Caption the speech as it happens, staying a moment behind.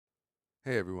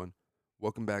Hey everyone,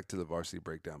 welcome back to the Varsity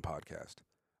Breakdown Podcast.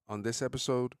 On this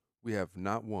episode, we have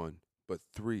not one, but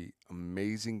three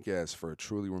amazing guests for a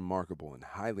truly remarkable and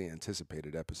highly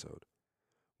anticipated episode.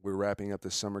 We're wrapping up the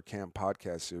summer camp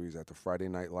podcast series at the Friday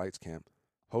Night Lights camp,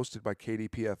 hosted by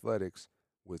KDP Athletics,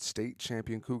 with State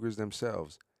Champion Cougars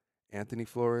themselves, Anthony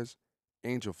Flores,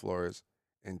 Angel Flores,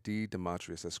 and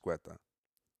Dematris Azcueta.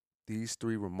 These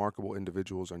three remarkable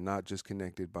individuals are not just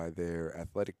connected by their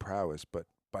athletic prowess, but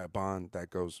by a bond that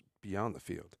goes beyond the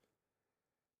field.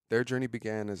 Their journey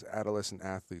began as adolescent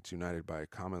athletes united by a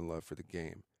common love for the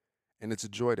game, and it's a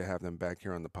joy to have them back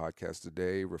here on the podcast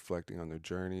today, reflecting on their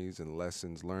journeys and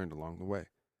lessons learned along the way.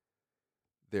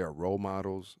 They are role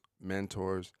models,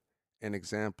 mentors, and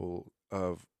example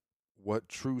of what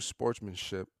true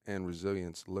sportsmanship and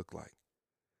resilience look like.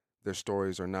 Their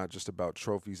stories are not just about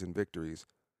trophies and victories,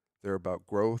 they're about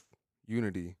growth,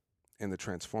 unity, and the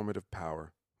transformative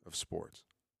power of sports.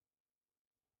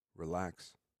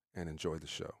 Relax and enjoy the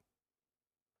show.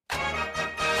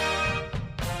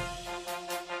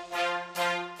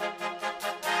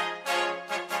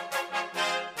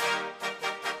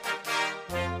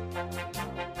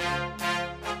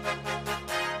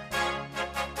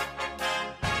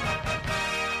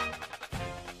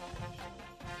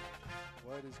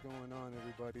 What is going on,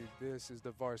 everybody? This is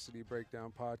the Varsity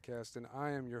Breakdown Podcast, and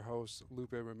I am your host,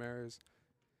 Lupe Ramirez.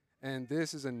 And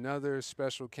this is another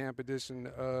special camp edition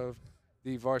of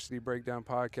the Varsity Breakdown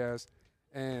Podcast.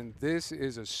 And this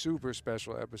is a super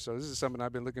special episode. This is something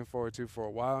I've been looking forward to for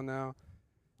a while now.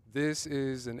 This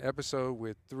is an episode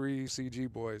with three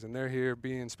CG boys, and they're here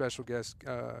being special guest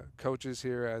coaches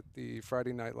here at the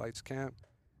Friday Night Lights camp.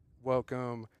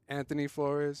 Welcome Anthony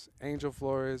Flores, Angel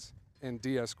Flores, and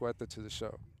Dee Azcueta to the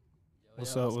show.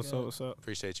 What's up?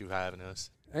 Appreciate you having us.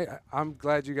 Hey, I'm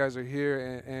glad you guys are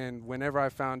here. And whenever I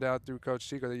found out through Coach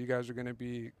Chico that you guys were going to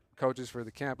be coaches for the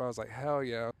camp, I was like, hell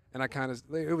yeah. And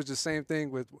it was the same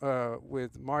thing with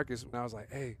Marcus. And I was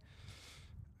like, hey,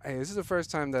 this is the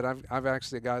first time that I've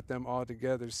actually got them all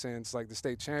together since like the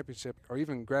state championship or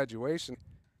even graduation.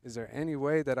 Is there any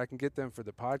way that I can get them for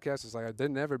the podcast? It's like,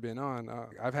 they've never been on.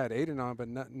 I've had Aiden on, but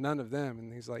none of them.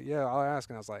 And he's like, yeah, I'll ask.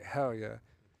 And I was like, hell yeah.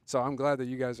 So I'm glad that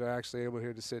you guys are actually able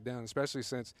here to sit down, especially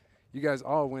since you guys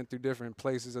all went through different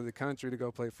places of the country to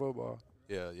go play football.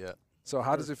 Yeah. So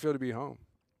how does it feel to be home?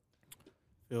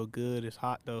 Feel good. It's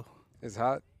hot though. It's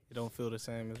hot? It don't feel the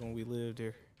same as when we lived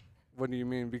here. What do you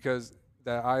mean? Because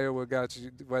that Iowa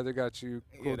weather got you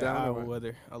cooled The down? Iowa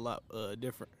weather a lot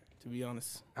different, to be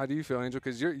honest. How do you feel, Angel?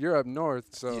 Because you're up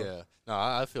north, so. Yeah. No,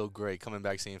 I feel great coming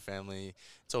back, seeing family.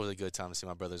 It's always a good time to see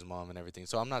my brother's mom and everything.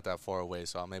 So I'm not that far away,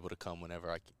 so I'm able to come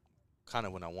whenever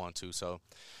when I want to. So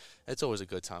it's always a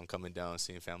good time coming down,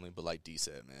 seeing family. But like D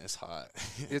said, man, it's hot.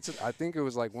 I think it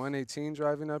was like 118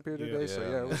 driving up here today, so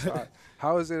Yeah. it was hot.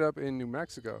 How is it up in New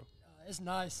Mexico? It's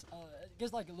nice. It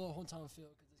gets like a little hometown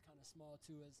feel because it's kind of small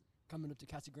too, as coming up to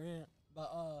Casa Grande. But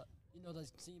like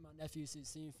seeing my nephews,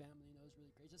 seeing family, it's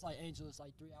really great. Just like Angel, it's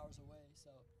like 3 hours away, so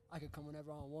I could come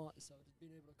whenever I want. So just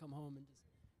being able to come home and just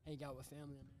hang out with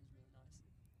family, it's really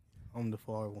nice. I'm the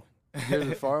far one. You're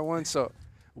the far one. So,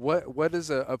 what does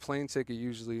a plane ticket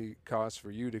usually cost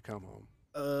for you to come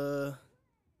home?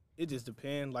 It just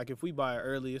depends. Like if we buy it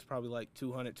early, it's probably like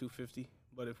 $200, $250.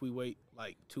 But if we wait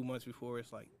like 2 months before,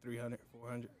 it's like $300,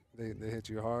 $400. They hit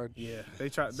you hard. Yeah,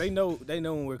 they know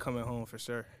when we're coming home for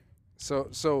sure.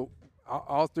 So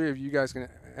all three of you guys can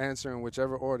answer in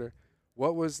whichever order.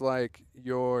 What was like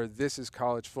your "this is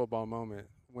college football" moment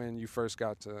when you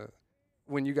got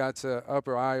to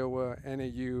Upper Iowa,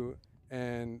 NAU,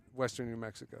 and Western New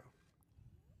Mexico?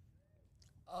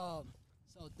 So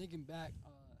thinking back,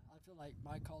 I feel like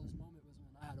my college moment was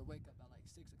when I had to wake up at like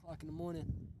 6 o'clock in the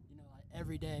morning. Like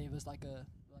every day it was like a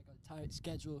tight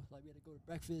schedule. Like we had to go to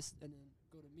breakfast and then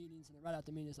go to meetings, and then right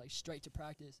after meetings, like straight to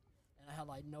practice. And I had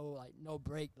no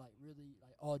break, like really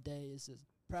like all day. It's just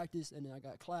practice, and then I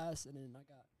got class, and then I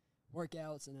got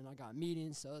workouts, and then I got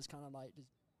meetings. So it's kind of like just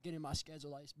getting my schedule,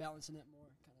 like balancing it more.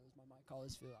 Kind of was my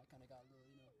college feel. I kind of got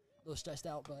a little stressed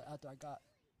out, but after I got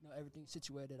everything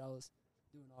situated, I was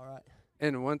doing all right.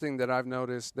 And one thing that I've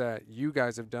noticed that you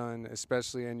guys have done,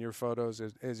 especially in your photos,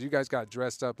 is you guys got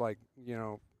dressed up like,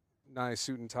 nice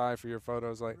suit and tie for your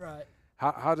photos. Like, right.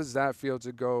 How does that feel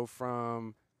to go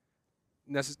from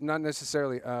not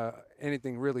necessarily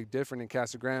anything really different in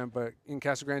Casa Grande, but in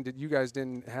Casa Grande, you guys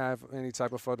didn't have any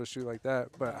type of photo shoot like that.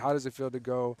 But how does it feel to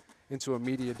go into a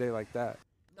media day like that?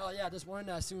 No, yeah, just wearing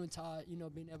that suit and tie,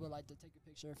 being able to take a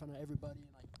picture in front of everybody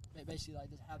and basically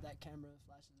just have that camera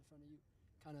flashes in front of you,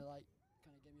 kind of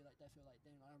gave me that feel like,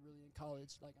 dang, I'm really in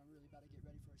college, I'm really about to get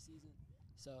ready for a season.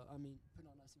 So I mean, putting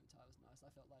on that suit and tie was nice. I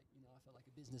felt like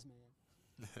a businessman.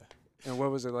 And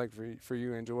what was it like for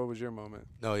you, Angel? What was your moment?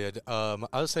 No, yeah.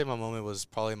 I would say my moment was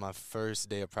probably my first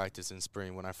day of practice in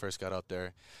spring when I first got up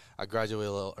there. I graduated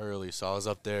a little early, so I was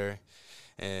up there,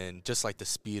 and just like the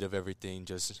speed of everything,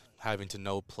 just having to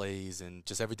know plays, and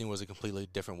just everything was a completely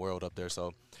different world up there.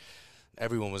 So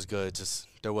everyone was good. Just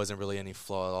there wasn't really any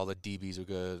flaw. All the DBs were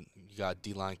good. You got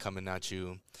D-line coming at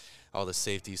you, all the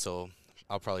safety. So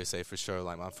I'll probably say for sure,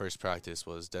 like, my first practice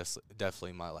was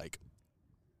definitely my, like,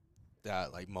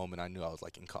 that, like, moment I knew I was,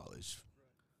 like, in college.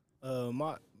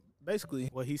 Basically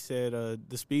what he said,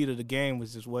 the speed of the game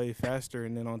was just way faster,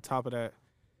 and then on top of that,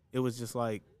 it was just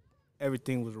like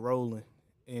everything was rolling.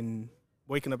 And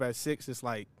waking up at 6, it's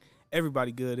like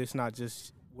everybody good. It's not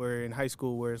just where in high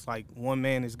school where it's like one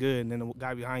man is good and then the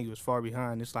guy behind you is far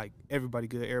behind. It's like everybody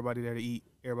good, everybody there to eat,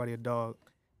 everybody a dog,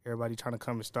 everybody trying to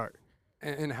come and start.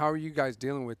 And how are you guys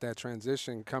dealing with that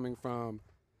transition coming from,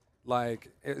 like,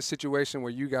 a situation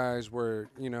where you guys were,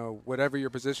 whatever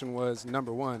your position was,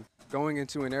 number one, going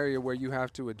into an area where you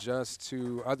have to adjust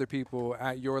to other people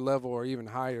at your level or even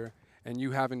higher, and you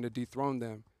having to dethrone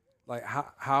them? Like,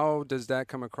 how does that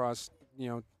come across,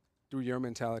 through your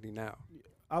mentality now?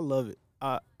 I love it.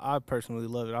 I personally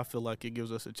love it. I feel like it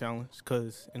gives us a challenge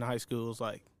because in high school, it's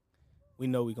like we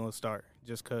know we're going to start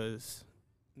just because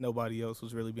nobody else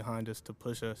was really behind us to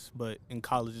push us. But in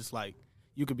college, it's like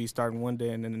you could be starting one day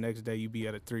and then the next day you be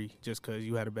at a 3 just because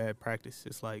you had a bad practice.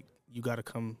 It's like you got to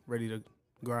come ready to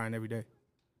grind every day.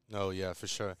 Oh, yeah, for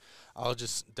sure. I'll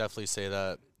just definitely say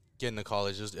that getting to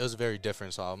college, it was very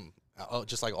different. So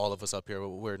just like all of us up here,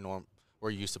 we're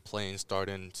used to playing,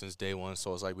 starting since day one.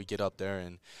 So it's like we get up there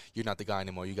and you're not the guy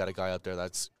anymore. You got a guy up there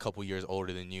that's a couple years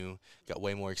older than you, got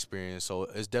way more experience. So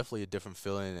it's definitely a different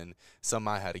feeling, and some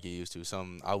I had to get used to.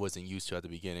 Some I wasn't used to at the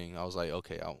beginning. I was like,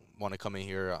 okay, I want to come in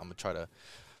here. I'm going to try to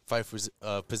fight for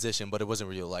position, but it wasn't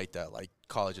really like that. Like,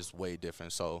 college is way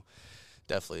different. So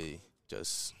definitely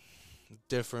just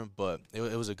different, but it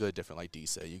was a good different, like Dee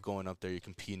said. You're going up there, you're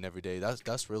competing every day.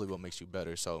 That's really what makes you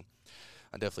better. So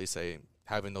I definitely say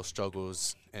having those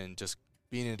struggles and just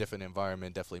being in a different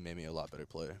environment definitely made me a lot better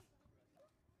player.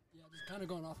 Yeah, just kind of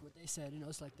going off what they said,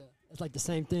 it's like the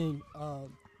same thing.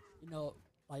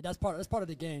 Like that's part of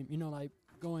the game. Like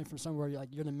going from somewhere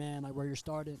like you're the man, like where you're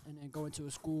starting, and then going to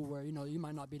a school where you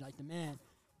might not be like the man,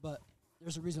 but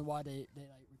there's a reason why they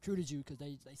like recruited you, because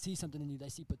they see something in you, they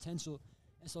see potential.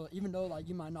 And so even though like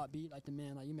you might not be like the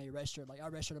man, like you may redshirt, like I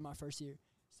redshirted my first year.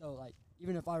 So like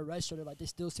even if I redshirted, like they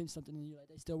still see something in you, like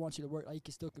they still want you to work, like you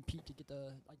can still compete to get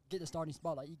the starting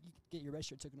spot, like you get your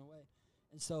redshirt taken away.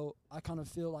 And so I kind of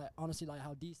feel like, honestly, like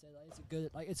how Dee said,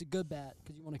 like it's a good bat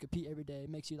because you want to compete every day. It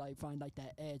makes you like find like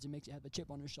that edge. It makes you have a chip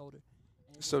on your shoulder.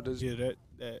 And So does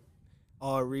that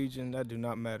all region, that do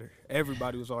not matter.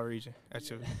 Everybody was all region.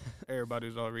 Everybody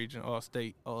was all region, all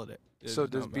state, all of that. So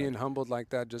does being humbled like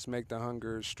that just make the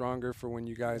hunger stronger for when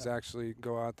you guys actually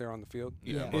go out there on the field?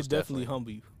 Yeah, most it definitely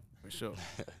humble you, for sure.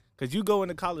 Because you go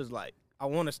into college like, I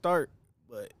want to start,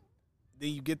 but then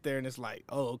you get there and it's like,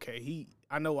 oh, okay,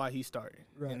 I know why he started.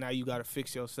 Right. And now you got to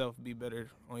fix yourself, be better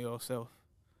on yourself.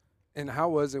 And how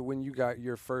was it when you got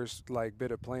your first, like,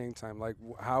 bit of playing time? Like,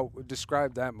 how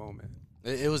describe that moment?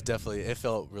 It was definitely, it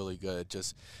felt really good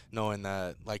just knowing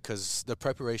that, like, because the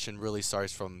preparation really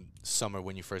starts from summer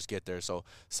when you first get there. So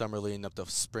summer leading up to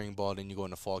spring ball, then you go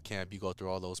into fall camp, you go through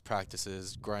all those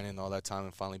practices, grinding all that time,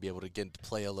 and finally be able to get to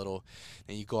play a little.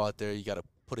 And you go out there, you got to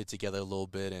put it together a little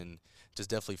bit, and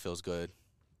just definitely feels good.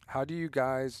 How do you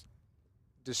guys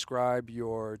describe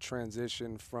your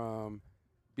transition from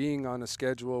being on a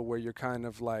schedule where you're kind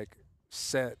of, like,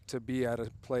 set to be at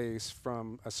a place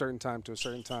from a certain time to a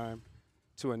certain time,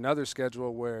 to another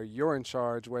schedule where you're in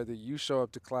charge, whether you show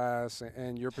up to class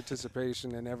and your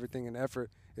participation and everything and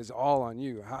effort is all on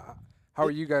you? How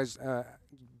are you guys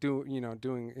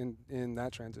doing in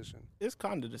that transition? It's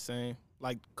kind of the same.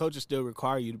 Like, coaches still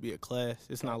require you to be at class.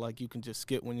 It's not like you can just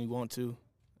skip when you want to,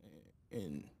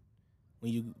 and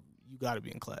when you got to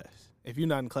be in class. If you're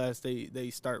not in class,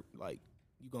 they start, like,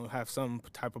 you're going to have some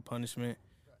type of punishment.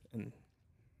 And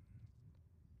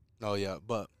Oh, yeah,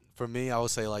 but for me, I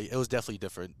would say, like, it was definitely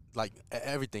different. Like,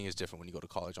 everything is different when you go to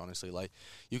college, honestly. Like,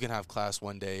 you can have class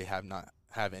one day, not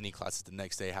have any classes the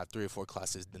next day, have 3 or 4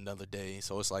 classes another day.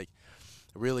 So it's like,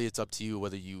 really, it's up to you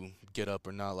whether you get up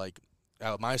or not. Like,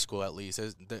 at my school, at least,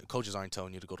 the coaches aren't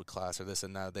telling you to go to class or this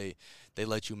and that. They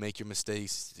let you make your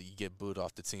mistakes. You get booed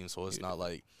off the team. So it's not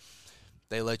like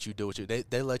they let you do what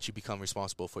they let you become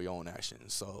responsible for your own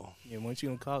actions. So yeah, once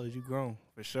you're in college, you grown,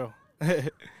 for sure.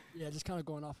 Yeah, just kind of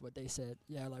going off of what they said.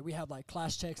 Yeah, like we have like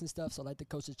class checks and stuff, so like the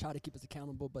coaches try to keep us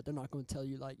accountable, but they're not going to tell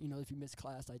you like, you know, if you miss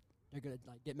class, like they're going to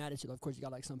like get mad at you. Of course, you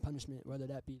got like some punishment, whether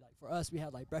that be like for us, we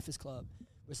had like breakfast club,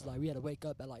 which is like we had to wake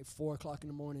up at like 4 o'clock in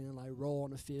the morning and like roll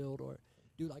on the field or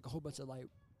do like a whole bunch of like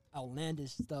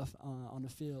outlandish stuff on the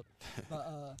field.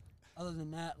 But other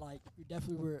than that, like we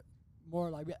definitely were more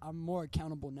like I'm more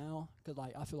accountable now because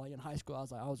like I feel like in high school I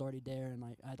was already there and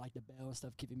like I had like the bell and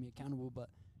stuff keeping me accountable, but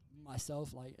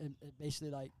myself like it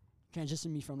basically like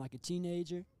transitioned me from like a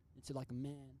teenager into like a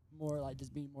man, more like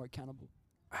just being more accountable.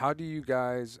 How do you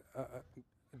guys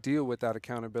deal with that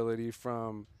accountability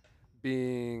from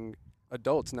being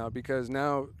adults now? Because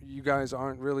now you guys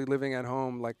aren't really living at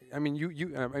home. Like, I mean,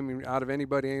 I mean, out of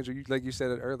anybody, Angel, like you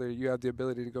said it earlier, you have the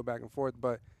ability to go back and forth,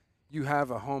 but you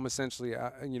have a home essentially,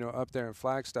 you know, up there in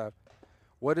Flagstaff.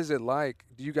 What is it like?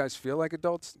 Do you guys feel like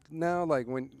adults now, like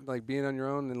when, like being on your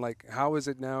own, and like how is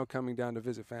it now coming down to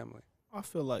visit family? I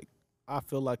feel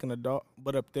like an adult,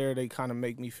 but up there they kind of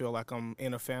make me feel like I'm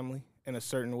in a family in a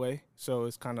certain way. So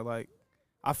it's kind of like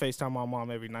I FaceTime my mom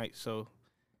every night. So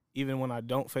even if I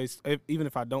don't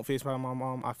FaceTime my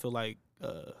mom, I feel like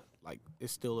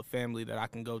it's still a family that I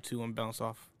can go to and bounce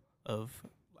off of,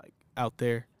 like out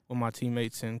there with my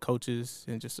teammates and coaches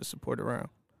and just the support around.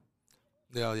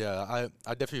 Yeah.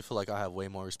 I definitely feel like I have way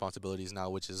more responsibilities now,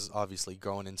 which is obviously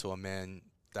growing into a man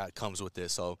that comes with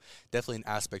this. So definitely in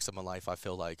aspects of my life, I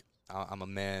feel like I'm a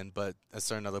man, but at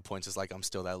certain other points, it's like I'm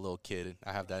still that little kid.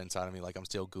 I have that inside of me, like I'm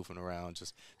still goofing around,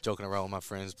 just joking around with my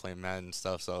friends, playing Madden and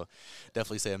stuff. So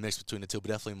definitely say a mix between the two, but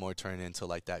definitely more turning into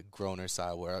like that growner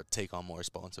side where I take on more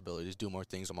responsibilities, do more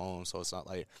things on my own. So it's not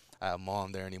like I have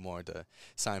mom there anymore to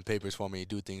sign papers for me,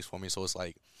 do things for me. So it's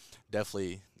like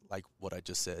definitely like what I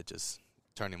just said, just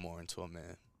turning more into a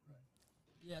man.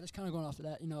 Yeah, just kind of going off of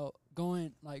that, you know,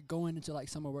 going into like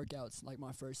summer workouts. Like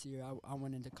my first year, I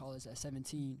went into college at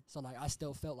 17, so like I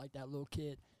still felt like that little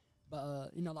kid. But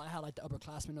you know, like, I had like the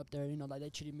upperclassmen up there. You know, like they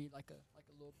treated me like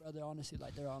a little brother. Honestly,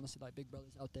 like they're honestly like big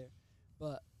brothers out there.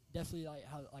 But definitely like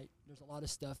how like there's a lot of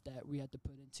stuff that we had to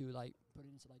put into like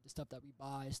the stuff that we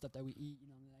buy, stuff that we eat. You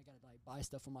know, and I gotta like buy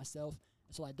stuff for myself.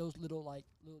 And so like those little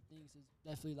things is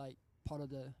definitely like part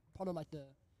of the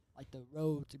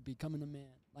road to becoming a man.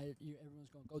 Like everyone's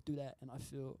gonna go through that, and I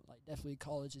feel like definitely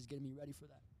college is getting me ready for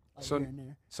that. Like here and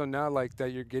there. So now, like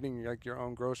that, you're getting like your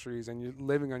own groceries and you're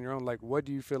living on your own. Like, what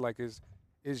do you feel like is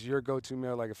your go-to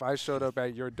meal? Like, if I showed up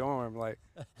at your dorm, like,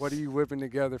 what are you whipping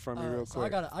together for me real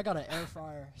quick? I got an air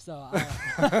fryer, so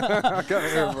I got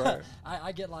an air fryer.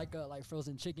 I get like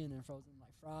frozen chicken and frozen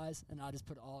like fries, and I just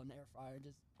put it all in the air fryer and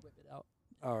just whip it out.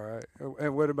 All right.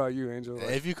 And what about you, Angel?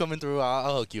 Like, if you coming through,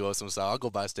 I'll hook you up some stuff. I'll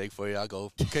go buy steak for you. I'll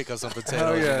go kick up some potatoes.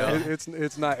 oh yeah, you know?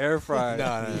 it's not air fried.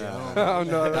 No. Oh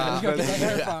no.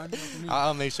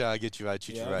 I'll make sure I get you right,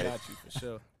 treat you right. I got you for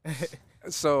sure.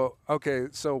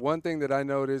 So one thing that I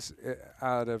noticed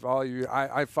out of all you,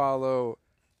 I follow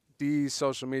Dee's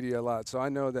social media a lot, so I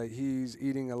know that he's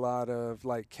eating a lot of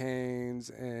like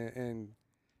Cane's and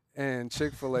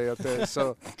Chick-fil-A up there.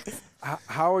 So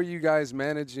how are you guys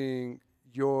managing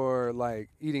your like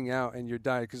eating out and your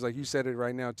diet? Because like you said it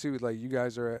right now too, like you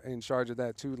guys are in charge of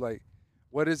that too. Like,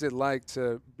 what is it like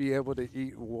to be able to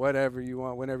eat whatever you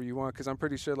want whenever you want? Because I'm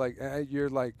pretty sure like at your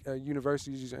like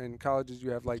universities and colleges,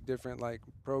 you have like different like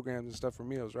programs and stuff for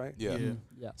meals, right? Yeah.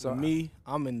 Yeah. So me,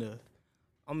 I'm in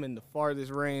the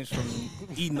farthest range from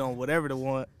eating on whatever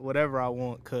I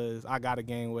want, because I gotta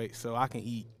gain weight, so I can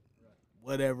eat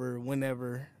whatever,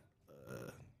 whenever.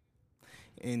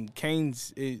 And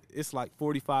Cane's, it's like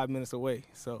 45 minutes away,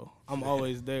 so I'm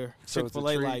always there. So it's a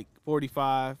Chick-fil-A treat. like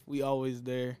 45, we always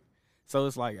there. So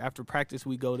it's like after practice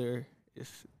we go there.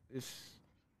 It's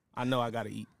I know I gotta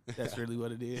eat. That's really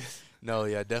what it is. No,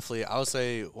 yeah, definitely. I would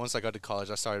say once I got to college,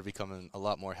 I started becoming a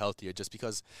lot more healthier just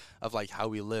because of, like, how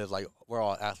we live. Like, we're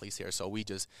all athletes here, so we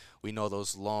know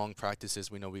those long practices.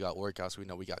 We know we got workouts. We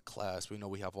know we got class. We know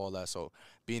we have all that. So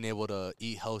being able to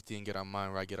eat healthy and get our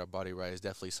mind right, get our body right is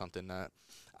definitely something that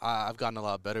I've gotten a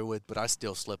lot better with, but I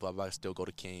still slip up. I still go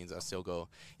to Cane's. I still go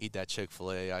eat that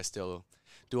Chick-fil-A. I still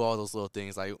do all those little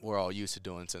things like we're all used to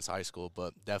doing since high school.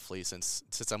 But definitely since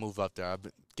I moved up there, I've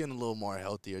been getting a little more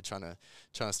healthier, trying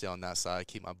to stay on that side,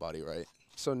 keep my body right.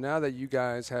 So now that you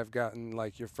guys have gotten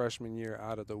like your freshman year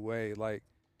out of the way, like,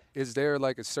 is there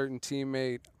like a certain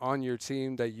teammate on your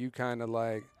team that you kind of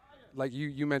like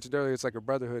you mentioned earlier, it's like a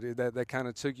brotherhood that kind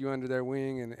of took you under their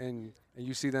wing and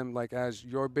you see them like as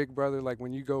your big brother, like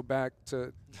when you go back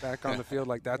on the field,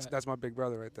 like that's my big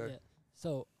brother right there. Yeah.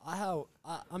 So I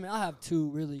have two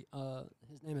really.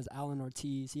 His name is Alan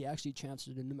Ortiz. He actually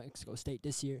transferred to New Mexico State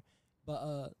this year,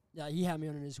 But yeah, he had me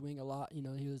under his wing a lot. You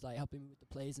know, he was like helping me with the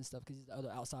plays and stuff because he's the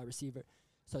other outside receiver.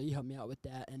 So he helped me out with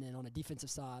that. And then on the defensive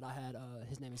side, I had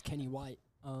his name is Kenny White.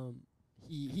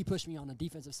 He pushed me on the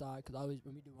defensive side because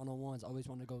when we do one-on-ones, I always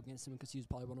want to go against him because he was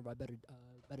probably one of our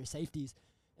better safeties.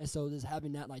 And so just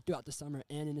having that like throughout the summer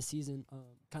and in the season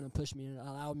kind of pushed me and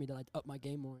allowed me to like up my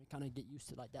game more and kind of get used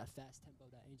to like that fast tempo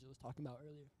that Angel was talking about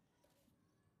earlier.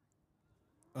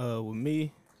 With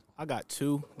me, I got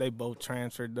 2. They both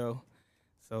transferred though,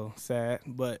 so sad.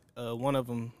 But one of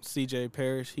them, C.J.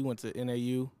 Parrish, he went to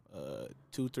NAU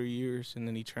 2-3 years, and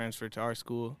then he transferred to our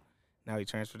school. Now he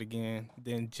transferred again.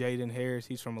 Then Jaden Harris,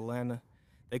 he's from Atlanta.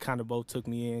 They kind of both took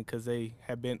me in because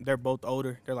they're both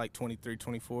older. They're like 23,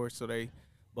 24, so they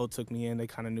both took me in. They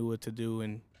kind of knew what to do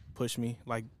and pushed me.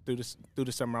 Like through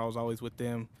the summer, I was always with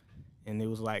them, and it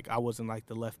was like I wasn't like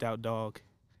the left out dog.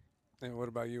 And what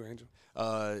about you, Angel?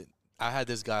 I had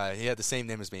this guy. He had the same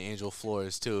name as me, Angel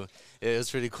Flores, too. It was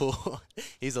pretty cool.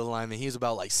 He's a lineman. He's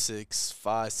about like 6'5",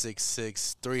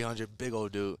 6'6", 300, big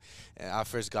old dude. And I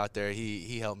first got there.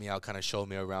 He helped me out, kind of showed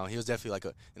me around. He was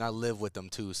definitely and I lived with him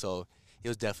too, so he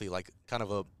was definitely like kind of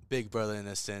a big brother in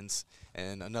a sense.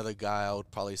 And another guy I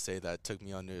would probably say that took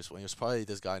me under his wing was probably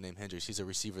this guy named Hendricks. He's a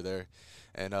receiver there.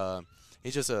 And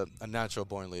he's just a natural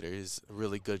born leader. He's a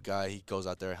really good guy. He goes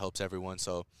out there and helps everyone.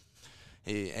 So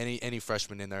any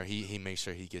freshman in there, he makes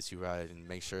sure he gets you right and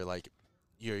make sure like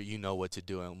you know what to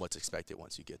do and what's expected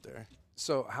once you get there.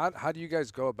 So how do you guys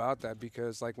go about that?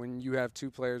 Because like when you have 2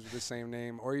 players with the same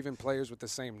name or even players with the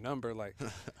same number, like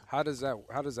how does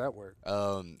that work?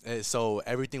 So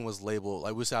everything was labeled.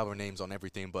 Like we still have our names on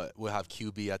everything, but we'll have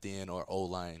QB at the end or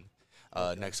O-line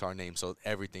next to our name. So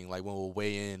everything, like when we'll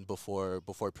weigh in before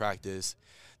practice,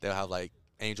 they'll have like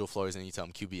Angel Flores and you tell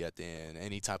them QB at the end.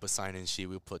 Any type of sign-in sheet,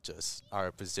 we'll put just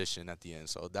our position at the end.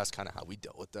 So that's kind of how we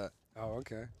dealt with that. Oh,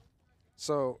 okay.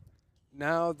 So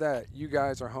now that you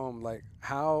guys are home, like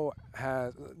how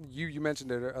has you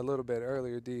mentioned it a little bit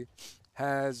earlier, D,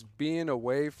 has being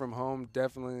away from home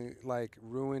definitely like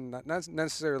ruined, not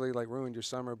necessarily like ruined your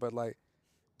summer, but like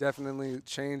definitely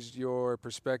changed your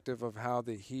perspective of how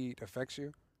the heat affects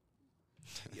you?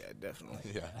 Yeah,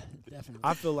 definitely. Yeah, Definitely.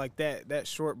 I feel like that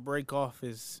short break off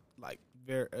is like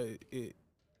very.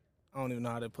 I don't even know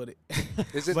how to put it.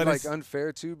 Is it But like it's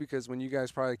unfair too? Because when you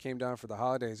guys probably came down for the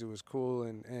holidays, it was cool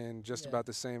and just Yeah. about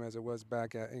the same as it was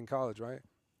back in college, right?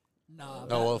 Nah.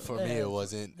 No, well, for me, it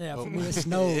wasn't. Yeah, for me, it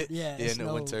snowed. Yeah, in it the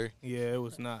snowed. winter. Yeah, it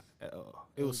was not at all.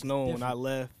 It It was was snowing when I different.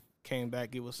 left. Came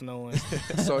back, it was snowing.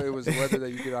 So it was the weather that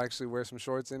you could actually wear some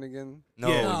shorts in again? No,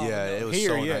 Yeah. yeah, No, it was here,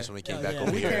 so yeah. nice when we came Yeah, back yeah. over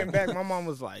When we here. came back, my mom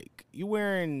was like, "You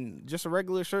wearing just a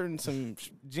regular shirt and some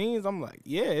jeans?" I'm like,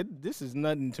 "Yeah, this is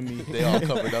nothing to me." They all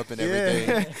covered up and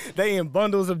everything. They in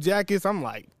bundles of jackets. I'm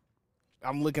like,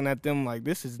 I'm looking at them like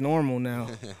this is normal now.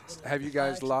 Have you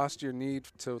guys lost your need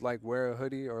to like wear a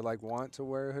hoodie or like want to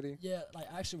wear a hoodie? Yeah, like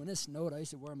actually when it snowed, I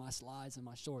used to wear my slides and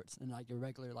my shorts and like a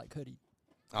regular like hoodie.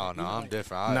 Oh no, Even I'm like-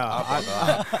 different. No,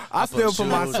 I I still put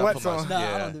my shoes, I sweats put my- on. Nah, I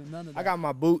Yeah. don't do none of that. I got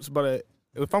my boots, but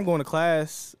if I'm going to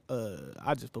class,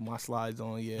 I just put my slides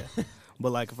on. Yeah,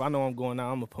 but like if I know I'm going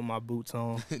out, I'm gonna put my boots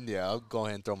on. Yeah, I'll go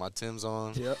ahead and throw my Timbs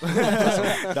on. Yep,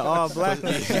 the all black.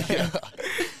 Yeah.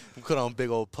 Put on big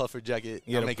old puffer jacket.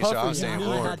 Yeah, I'm the making sure I'm puffer, staying yeah. I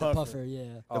warm. had the Puffer. puffer, yeah.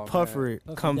 The Oh, man. puffer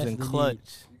Puffer comes in definitely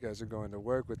clutch. You guys are going to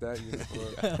work with that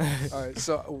uniform. All right.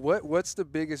 So what's the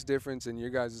biggest difference in your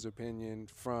guys' opinion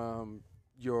from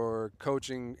your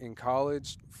coaching in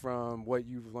college from what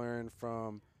you've learned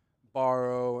from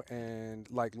Barrow and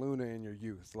like Luna in your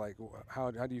youth? Like how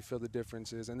do you feel the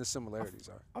differences and the similarities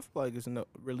are? I feel like it's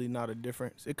really not a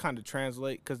difference. It kind of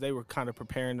translates because they were kind of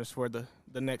preparing us for the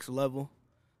next level.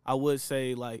 I would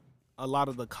say like a lot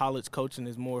of the college coaching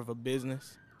is more of a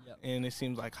business, Yep. and it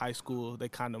seems like high school they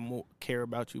kind of more care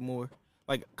about you more.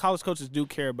 Like college coaches do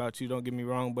care about you, don't get me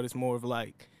wrong, but it's more of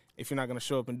like if you're not going to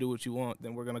show up and do what you want,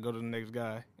 then we're going to go to the next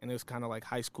guy. And it's kind of like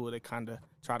high school, they kind of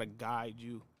try to guide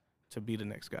you to be the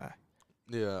next guy.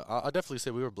 Yeah, I definitely say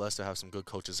we were blessed to have some good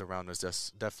coaches around us.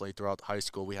 Just definitely throughout high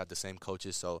school, we had the same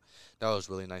coaches, so that was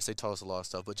really nice. They taught us a lot of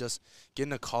stuff. But just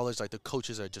getting to college, like the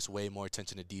coaches are just way more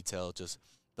attention to detail, just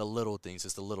the little things.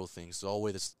 It's the little things. It's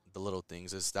always the little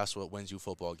things. That's what wins you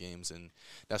football games, and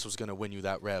that's what's going to win you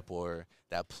that rep or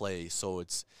that play. So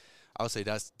I would say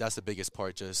that's the biggest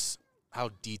part, just how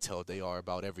detailed they are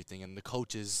about everything. And the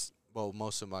coaches, well,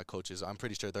 most of my coaches, I'm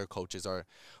pretty sure their coaches are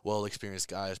well-experienced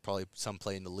guys. Probably some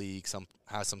play in the league, some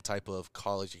have some type of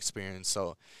college experience.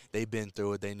 So they've been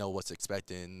through it. They know what's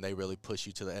expected, and they really push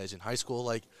you to the edge. In high school,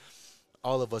 like,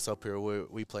 all of us up here,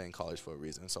 we play in college for a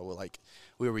reason. So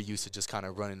we were used to just kind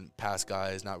of running past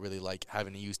guys, not really like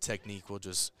having to use technique. We'll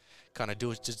just kind of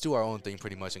do our own thing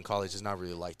pretty much. In college, it's not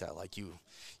really like that. Like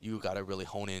you got to really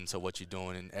hone into what you're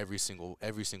doing in every single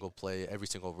play, every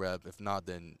single rep. If not,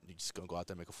 then you're just gonna go out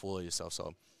there and make a fool of yourself.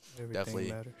 So Everything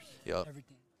definitely matters. Yeah.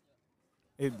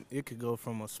 Everything. It could go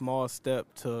from a small step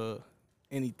to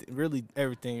anything. Really,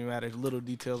 everything matters. Little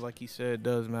details, like you said,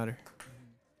 does matter.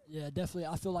 Yeah, definitely.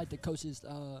 I feel like the coaches,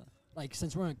 like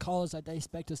since we're in college, like they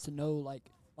expect us to know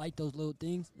like those little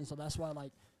things, and so that's why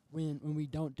like when we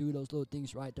don't do those little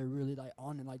things right, they're really like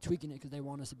on and like tweaking it because they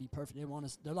want us to be perfect.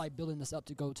 They're like building us up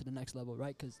to go to the next level,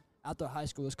 right? Because after high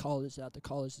school is college, after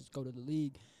college is go to the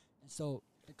league, and so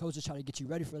the coaches try to get you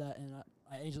ready for that. And like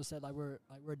Angel said, like we're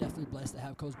definitely blessed to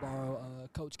have Coach Barrow,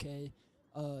 Coach K,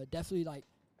 definitely like.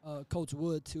 Coach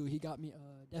Wood too. He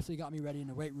definitely got me ready in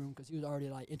the weight room because he was already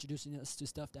like introducing us to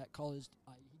stuff that college,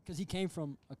 because he came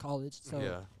from a college,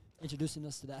 so introducing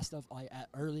us to that stuff like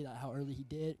how early he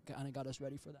did, kind of got us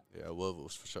ready for that. Yeah, Wood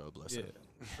was for sure a blessing.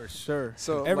 Yeah, for sure.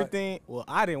 So everything. Well,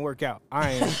 I didn't work out.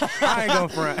 I ain't gonna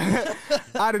front.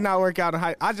 I did not work out in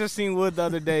high. I just seen Wood the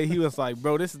other day. He was like,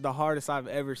 "Bro, this is the hardest I've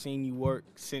ever seen you work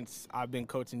since I've been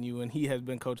coaching you," and he has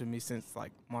been coaching me since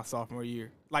like my sophomore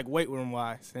year, like weight room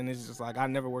wise. And it's just like I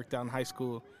never worked out in high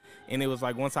school, and it was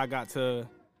like once I got to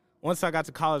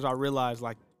college, I realized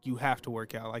like you have to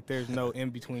work out. Like there's no in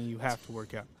between. You have to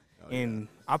work out. And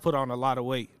I put on a lot of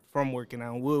weight from working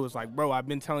out. And Wood was like, bro, I've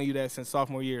been telling you that since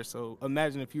sophomore year. So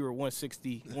imagine if you were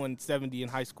 160, 170 in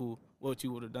high school, what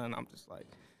you would have done. I'm just like,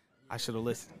 I should have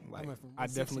listened. Like, I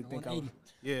definitely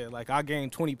think I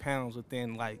gained 20 pounds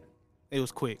within, like, it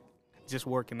was quick, just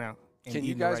working out. Can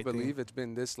you guys believe it's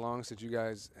been this long since you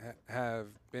guys have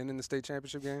been in the state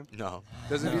championship game? No.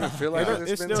 Does it even feel like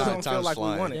it still don't feel like we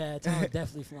won it. Yeah, time's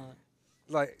definitely flying.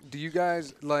 Like, do you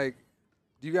guys,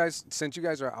 since you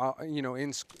guys are,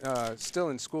 still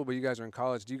in school, but you guys are in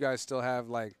college, do you guys still have,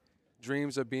 like,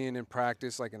 dreams of being in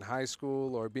practice, like, in high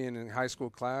school or being in high school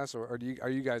class, or are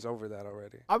you guys over that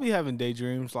already? I'll be having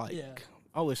daydreams, like,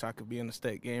 I wish I could be in the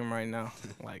state game right now.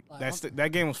 Like,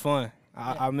 that game was fun.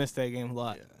 I missed that game a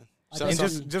lot. Yeah.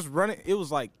 And just running, it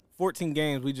was, like, 14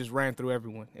 games, we just ran through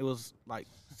everyone. It was, like,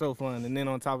 so fun. And then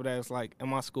on top of that, it's, like, in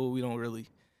my school, we don't really,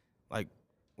 like,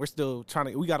 we're still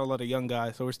we got a lot of young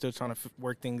guys, so we're still trying to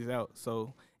work things out.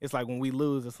 So it's like when we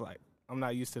lose, it's like, I'm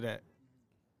not used to that.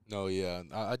 No, yeah.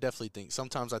 I definitely think,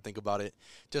 sometimes I think about it,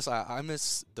 just I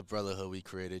miss the brotherhood we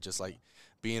created, just like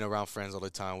being around friends all the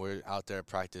time. We're out there at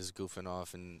practice, goofing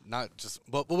off, and not just,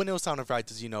 but when it was time to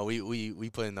practice, we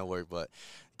put in the work, but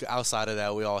outside of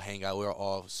that, we all hang out. We're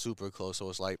all super close,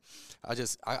 so it's like,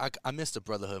 I miss the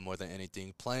brotherhood more than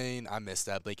anything. Playing, I miss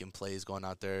that, making plays, going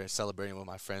out there, celebrating with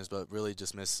my friends, but really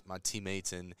just miss my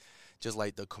teammates and just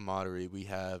like the camaraderie we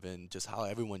have and just how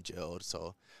everyone gelled.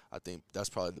 So I think that's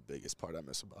probably the biggest part I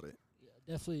miss about it. Yeah,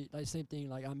 definitely, like same thing.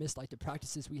 Like I miss like the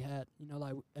practices we had.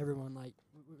 Like everyone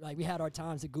like we had our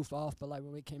times to goof off, but like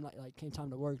when we came came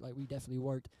time to work, like we definitely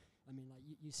worked. I mean, like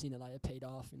you seen it, like it paid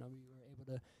off. We were able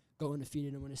to go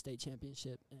undefeated and win a state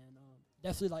championship, and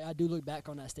definitely like I do look back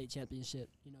on that state championship.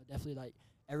 Definitely like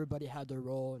everybody had their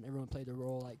role and everyone played their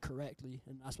role like correctly,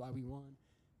 and that's why we won.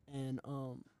 And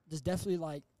just definitely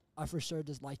like I for sure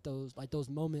just like those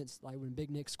moments, like when Big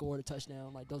Nick scored a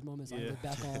touchdown, like those moments I look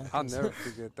back on. I'll never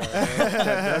forget that.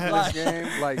 That Douglas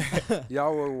game, like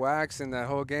y'all were waxing that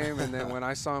whole game, and then when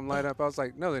I saw him light up, I was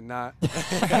like, no, they're not.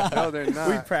 No, they're not.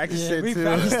 We practiced it too. We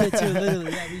practiced it too,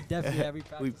 literally. Yeah, we definitely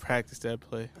we practiced that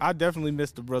play. I definitely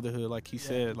missed the brotherhood, like he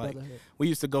said. Like we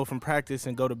used to go from practice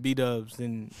and go to B-dubs,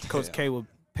 and Coach K would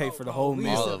pay for the whole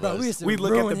meal. We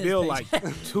look at the bill like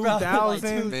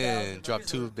 2,000. Man, drop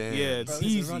 2 bands. Yeah, it's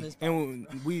easy. And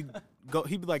we go.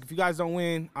 He'd be like, "If you guys don't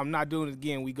win, I'm not doing it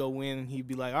again." We go win, and he'd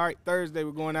be like, "All right, Thursday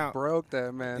we're going out." Broke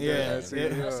that, man. Yeah, that's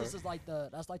like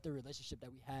the relationship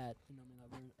that we had.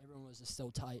 Everyone was just so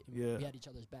tight. And we had each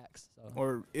other's backs. So.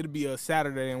 Or it'd be a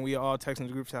Saturday, and we all texting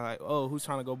the group chat like, "Oh, who's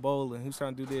trying to go bowling? Who's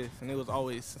trying to do this?" And it was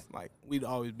always like we'd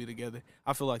always be together.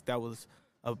 I feel like that was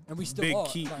a and we still big are.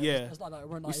 key. Like, yeah, it's not like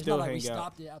we're not. We It's still not like hang we out.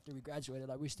 stopped it after we graduated.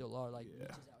 Like we still are. Like we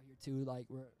just out here too. Like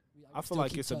I feel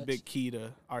like it's a big key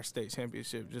to our state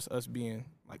championship. Just us being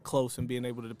like close and being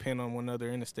able to depend on one another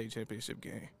in the state championship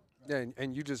game. Yeah,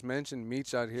 and you just mentioned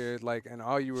Meech out here, like, and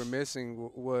all you were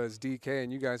missing was DK,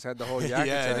 and you guys had the whole yak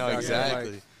attack out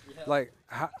exactly. Here. Like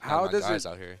how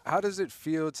does it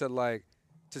feel to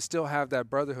still have that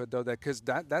brotherhood though? Because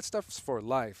that stuff's for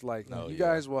life. Like you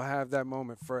guys will have that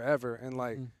moment forever. And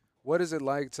like, what is it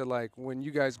like to like when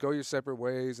you guys go your separate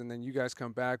ways and then you guys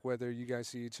come back, whether you guys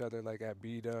see each other like at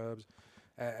B-dubs,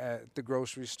 at the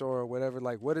grocery store or whatever,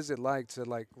 like, what is it like to,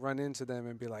 like, run into them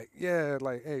and be like, yeah,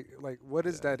 like, hey, like, what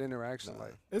is that interaction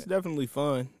like? It's definitely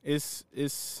fun. I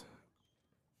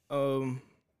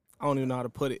don't even know how to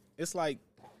put it. It's like,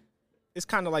 it's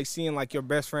kind of like seeing, like, your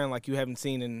best friend, like, you haven't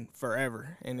seen in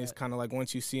forever. And it's kind of like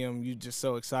once you see him, you just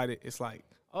so excited. It's like,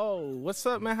 oh, what's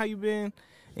up, man? How you been?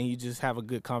 And you just have a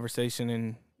good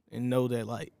conversation and know that,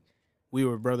 like, we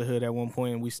were brotherhood at one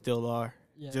point and we still are.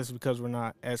 Yeah. Just because we're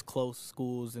not as close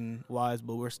schools and wise,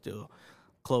 but we're still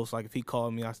close. Like, if he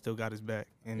called me, I still got his back.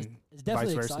 And it's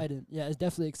definitely vice versa. Exciting. Yeah, it's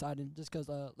definitely exciting. Just because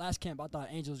last camp, I thought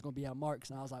Angel was going to be at Marks,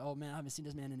 and I was like, oh, man, I haven't seen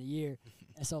this man in a year.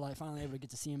 And so, like, finally able to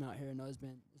get to see him out here. You know,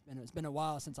 it's been a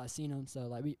while since I've seen him. So,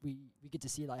 like, we get to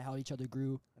see, like, how each other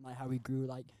grew and, like, how we grew,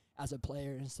 like, as a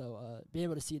player. And so being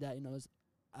able to see that, you know, is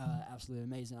absolutely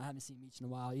amazing. I haven't seen Meech in a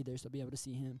while either, so being able to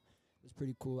see him was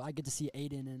pretty cool. I get to see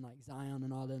Aiden and, like, Zion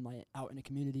and all them, like, out in the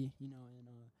community, you know, and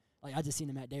like, I just seen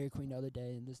him at Dairy Queen the other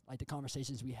day, and just, like, the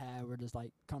conversations we had were just,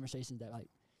 like, conversations that, like,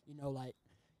 you know, like,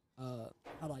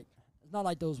 I like, it's not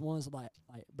like those ones like,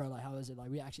 bro, like, how is it?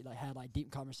 Like, we actually, like, had, like, deep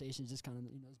conversations, just kind of,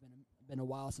 you know, it's been a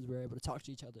while since we were able to talk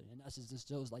to each other, and that's just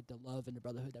shows, like, the love and the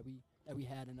brotherhood that we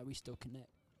had and that we still connect.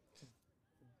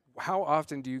 How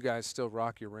often do you guys still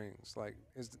rock your rings? Like,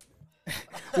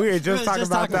 we were just talking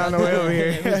about that on the way over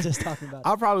here. We were just talking about it.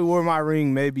 I probably wore my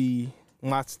ring maybe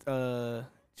my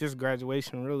just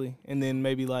graduation, really, and then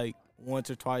maybe, like, once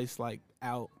or twice, like,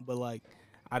 out. But, like,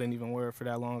 I didn't even wear it for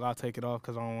that long. I'll take it off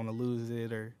because I don't want to lose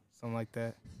it or something like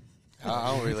that.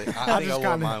 I don't really. I think I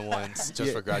wore mine once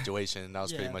just for graduation, and that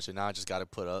was pretty much it. Now I just got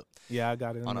it put up. Yeah, I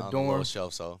got it on the a dorm little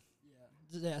shelf. So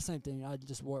yeah, same thing. I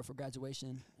just wore it for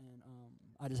graduation, and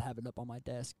I just have it up on my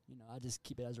desk. You know, I just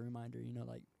keep it as a reminder. You know,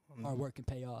 like, our work can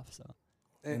pay off. So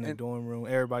in the dorm room,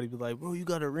 everybody be like, "Bro, you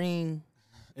got a ring."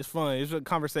 It's fun. It's a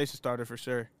conversation starter for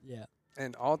sure. Yeah.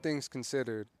 And all things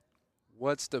considered,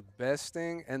 what's the best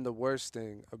thing and the worst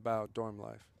thing about dorm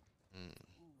life?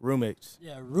 Roommates.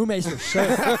 Yeah, roommates for sure.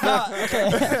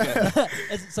 Okay.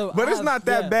 It's not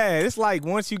that bad. It's like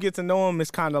once you get to know them,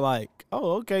 it's kind of like,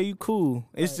 oh, okay, you cool.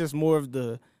 It's just more of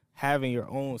the having your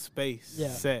own space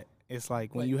set. It's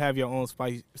like when you have your own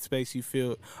space, you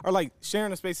feel – or, like,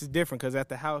 sharing a space is different because at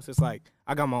the house, it's like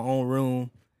I got my own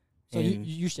room. So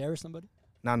you share with somebody?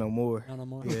 Not no more. Not no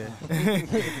more? Yeah.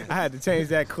 I had to change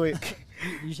that quick.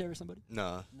 You share with somebody?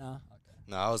 No. No? Okay.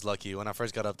 No, I was lucky. When I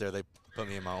first got up there, they put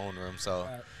me in my own room, so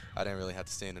I didn't really have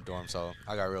to stay in the dorm. So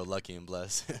I got real lucky and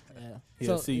blessed.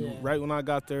 Right when I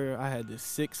got there, I had this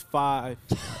 6'5"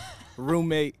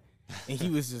 roommate. And he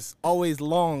was just always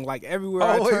long, like everywhere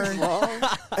I turned.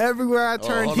 Everywhere I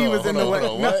turned, he was in the way.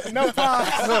 No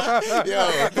pause.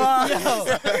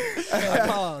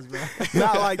 Pause, bro.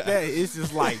 Not like that. It's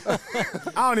just like I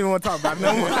don't even want to talk about it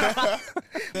no more.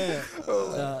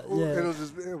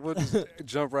 We'll just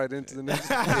jump right into the next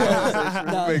conversation.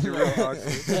 Make it real awkward.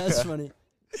 That's funny.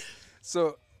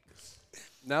 So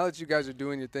now that you guys are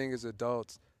doing your thing as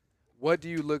adults, what do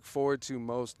you look forward to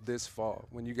most this fall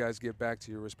when you guys get back to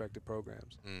your respective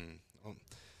programs?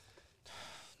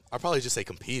 I'll probably just say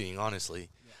competing, honestly.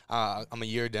 I'm a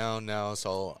year down now,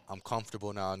 so I'm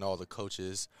comfortable now. I know all the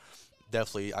coaches.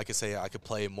 Definitely, I could say I could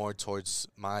play more towards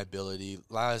my ability.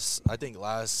 I think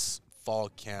last fall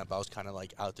camp, I was kind of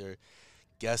like out there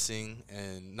guessing,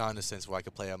 and not in a sense where I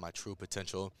could play at my true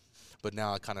potential. But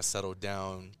now I kind of settled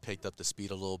down, picked up the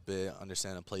speed a little bit,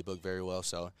 understand the playbook very well.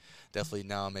 So definitely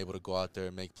now I'm able to go out there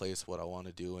and make plays what I want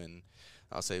to do. And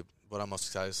I'll say what I'm most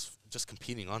excited is just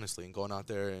competing, honestly, and going out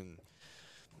there and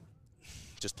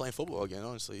just playing football again,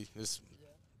 honestly. It's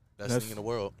the best thing in the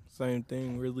world. Same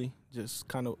thing, really. Just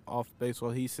kind of off base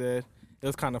what he said. It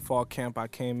was kind of fall camp. I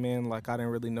came in like I didn't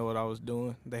really know what I was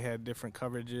doing. They had different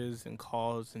coverages and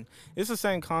calls, and it's the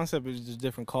same concept. It's just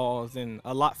different calls and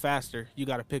a lot faster. You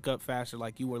got to pick up faster.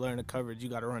 Like you were learning coverage, you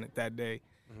got to run it that day,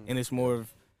 and it's more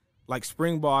of like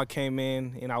spring ball. I came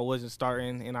in and I wasn't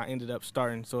starting, and I ended up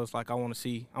starting. So it's like I want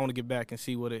to get back and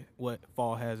see what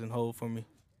fall has in hold for me.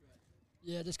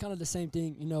 Yeah, just kind of the same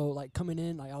thing. You know, like coming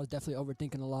in, like I was definitely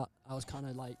overthinking a lot. I was kind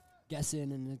of like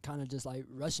guessing and then kind of just like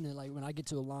rushing it. Like when I get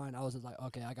to a line, I was just like,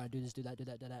 okay, I gotta do this, do that,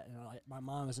 and like my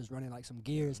mind was just running like some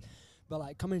gears. But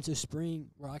like coming into spring,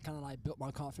 where I kind of like built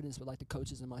my confidence with like the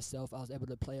coaches and myself, I was able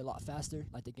to play a lot faster.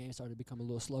 Like the game started to become a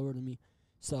little slower to me,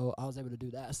 so I was able to do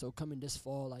that. So coming this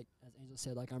fall, like as Angel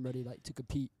said, like I'm ready like to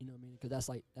compete. You know what I mean? Because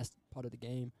that's part of the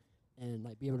game, and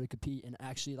like be able to compete and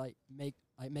actually like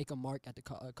make a mark at the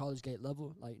college gate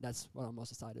level. Like that's what I'm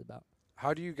most excited about.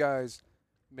 How do you guys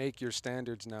make your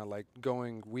standards now, like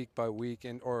going week by week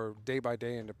or day by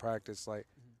day into practice? Like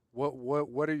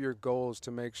what are your goals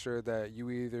to make sure that you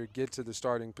either get to the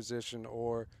starting position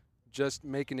or just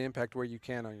make an impact where you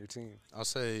can on your team? I'll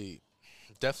say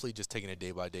definitely just taking it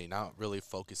day by day, not really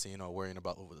focusing or worrying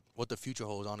about what the future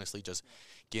holds. Honestly, just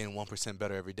getting 1%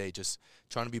 better every day, just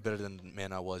trying to be better than the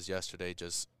man I was yesterday,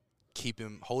 just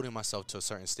holding myself to a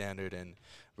certain standard, and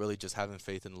really just having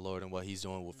faith in the Lord and what he's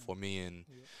doing for me. And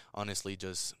honestly,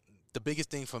 just the biggest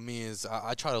thing for me is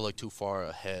I try to look too far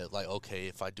ahead, like, okay,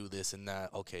 if I do this and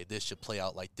that, okay, this should play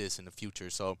out like this in the future.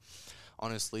 So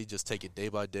honestly, just take it day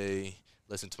by day,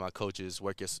 listen to my coaches,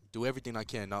 do everything I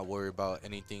can, not worry about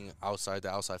anything outside the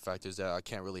outside factors that I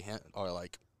can't really or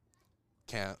like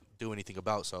can't do anything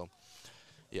about. So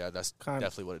yeah, that's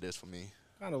definitely what it is for me.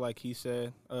 Kind of like he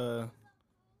said,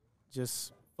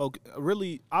 just focus.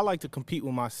 Really, I like to compete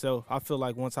with myself. I feel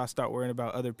like once I start worrying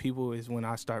about other people is when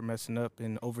I start messing up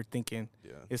and overthinking.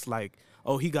 Yeah. It's like,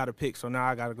 oh, he got a pick, so now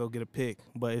I got to go get a pick.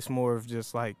 But it's more of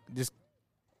just like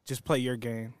just play your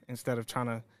game instead of trying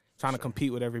to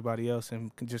compete with everybody else,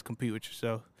 and just compete with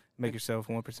yourself. Make yourself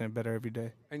 1% better every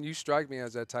day. And you strike me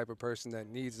as that type of person that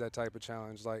needs that type of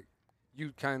challenge. Like,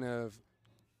 you kind of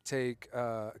take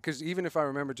because even if I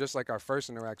remember just like our first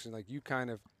interaction, like you kind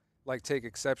of like take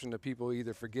exception to people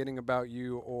either forgetting about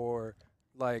you or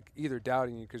like either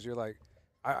doubting you, because you're like,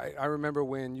 I remember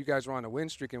when you guys were on a win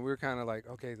streak and we were kind of like,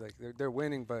 okay, like they're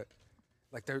winning, but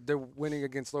like they're winning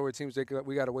against lower teams.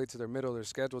 We got to wait till their middle of their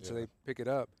schedule till they pick it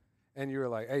up. And you were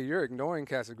like, hey, you're ignoring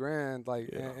Casa Grande, like,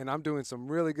 and I'm doing some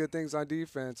really good things on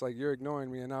defense. Like, you're ignoring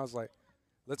me. And I was like,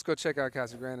 let's go check out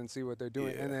Casa Grande and see what they're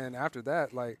doing. And then after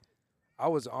that, like, I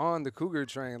was on the Cougar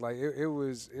train. Like, I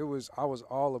was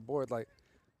all aboard. Like,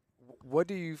 what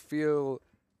do you feel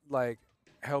like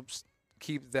helps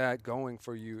keep that going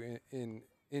for you in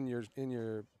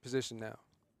your position now?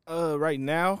 Right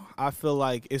now, I feel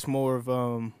like it's more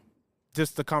of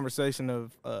just the conversation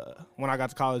of when I got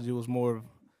to college, it was more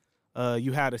of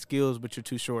you had the skills, but you're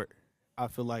too short. I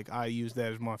feel like I use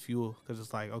that as my fuel, because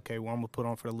it's like, okay, well, I'm going to put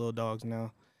on for the little dogs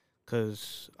now,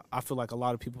 because I feel like a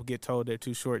lot of people get told they're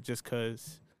too short just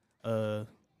because their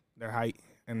height,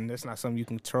 and that's not something you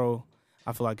can control.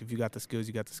 I feel like if you got the skills,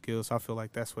 you got the skills. So I feel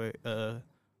like that's what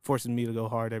forces me to go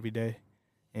hard every day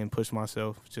and push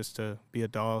myself just to be a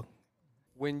dog.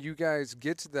 When you guys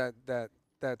get to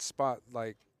that spot,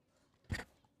 like,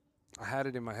 I had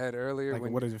it in my head earlier.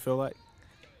 Like, what does it feel like?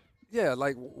 Yeah,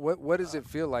 like what does it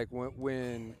feel like when To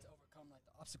overcome like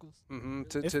the obstacles.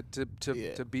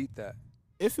 To beat that?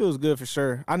 It feels good for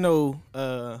sure. I know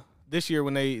this year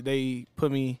when they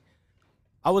put me,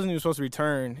 I wasn't even supposed to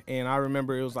return, and I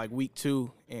remember it was like week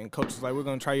 2, and coach was like, we're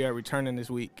going to try you at returning this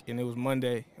week, and it was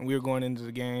Monday, and we were going into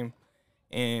the game,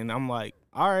 and I'm like,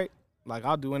 all right, like,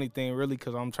 I'll do anything really,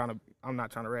 because I'm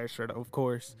not trying to redshirt, of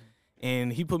course.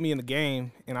 And he put me in the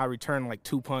game, and I returned like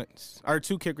 2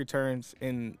 kick returns,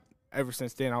 and ever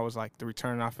since then, I was like, the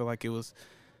return, I feel like it was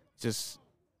just,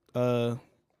 it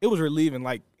was relieving.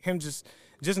 Like, him just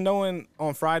knowing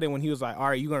on Friday when he was like, all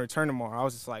right, you're going to return tomorrow, I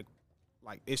was just like,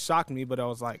 it shocked me, but I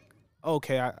was like,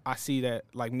 okay, I see that,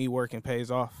 like, me working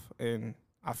pays off, and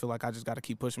I feel like I just got to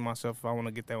keep pushing myself if I want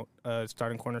to get that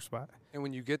starting corner spot. And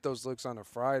when you get those looks on a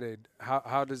Friday,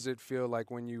 how does it feel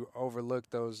like when you overlook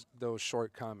those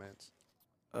short comments?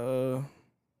 What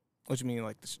you mean,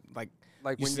 like like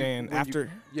you're when saying when after?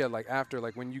 Like after,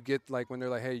 like when you get, like when they're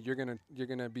like, hey, you're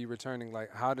gonna be returning.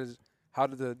 Like, how do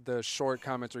the short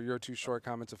comments or your 2 short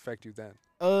comments affect you then?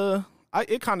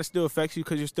 It kind of still affects you,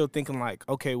 because you're still thinking like,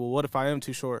 okay, well, what if I am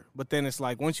too short? But then it's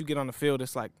like, once you get on the field,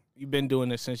 it's like, you've been doing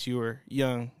this since you were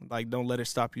young. Like, don't let it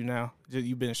stop you now.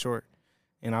 You've been short.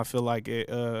 And I feel like it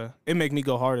make me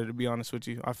go harder, to be honest with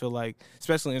you. I feel like,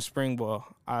 especially in spring ball,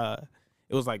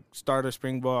 it was like starter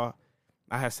spring ball.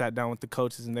 I had sat down with the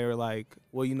coaches, and they were like,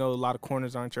 well, a lot of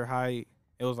corners aren't your height.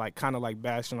 It was like kind of like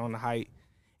bashing on the height.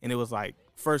 And it was like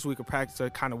first week of practice,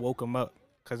 it kind of woke them up,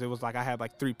 because it was like I had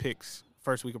like 3 picks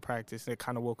first week of practice, and it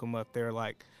kind of woke them up. They were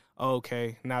like, oh,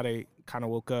 okay, now they kind of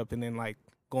woke up. And then, like,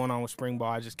 going on with spring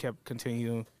ball, I just kept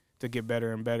continuing to get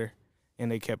better and better,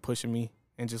 and they kept pushing me,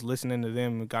 and just listening to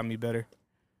them got me better.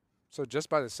 So just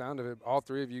by the sound of it, all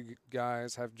 3 of you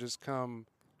guys have just come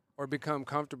or become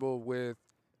comfortable with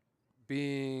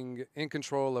being in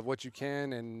control of what you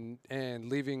can, and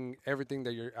leaving everything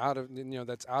that you're out of,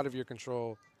 that's out of your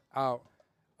control out.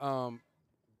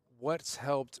 What's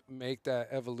helped make that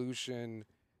evolution,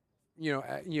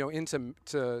 into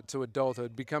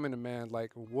adulthood, becoming a man?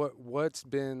 Like, what's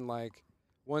been like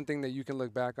one thing that you can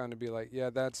look back on to be like, yeah,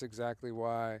 that's exactly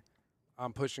why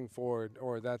I'm pushing forward,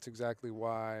 or that's exactly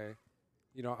why,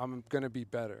 I'm gonna be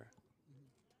better.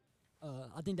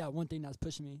 I think that one thing that's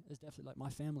pushing me is definitely like my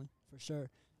family, for sure.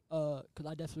 'cause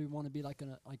I definitely want to be like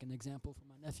an example for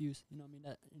my nephews. You know what I mean?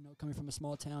 That, you know, coming from a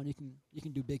small town, you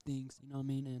can do big things. You know what I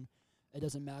mean? And it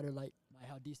doesn't matter like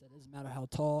how decent. It doesn't matter how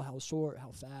tall, how short,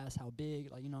 how fast, how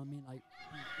big. Like, you know what I mean? Like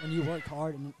when you work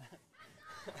hard and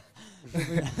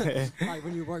like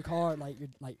when you work hard, like you're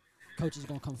like coach is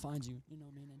gonna come find you. You know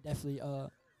what I mean? And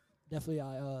definitely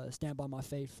I stand by my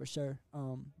faith for sure.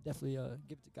 Definitely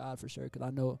give it to God for sure, 'cause I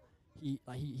know he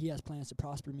has plans to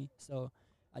prosper me. So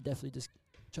I definitely just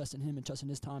trust in him and trust in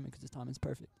his timing, because his timing's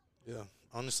perfect. Yeah,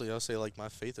 honestly, I'll say like my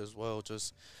faith as well.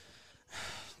 Just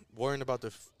worrying about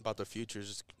the future is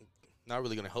just not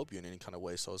really gonna help you in any kind of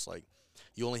way. So it's like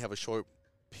you only have a short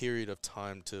period of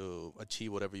time to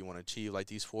achieve whatever you want to achieve. Like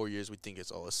these 4 years, we think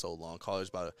it's so long.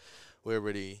 College, we're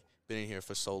already been in here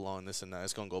for so long, this and that.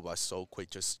 It's gonna go by so quick.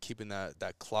 Just keeping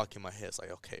that clock in my head. It's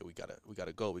like, okay, we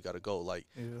gotta go. Like,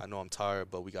 I know I'm tired,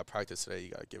 but we got practice today.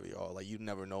 You gotta give it your all. Like, you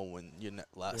never know when your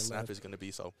last snap is gonna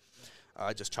be. So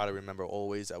I just try to remember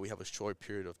always that we have a short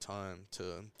period of time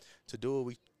to do what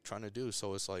we trying to do.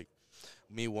 So it's like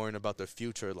me worrying about the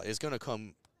future. Like, it's gonna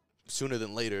come sooner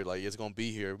than later. Like, it's gonna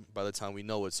be here by the time we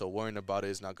know it. So worrying about it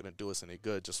is not gonna do us any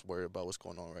good. Just worry about what's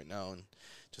going on right now and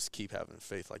just keep having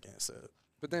faith, like I said.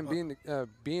 But then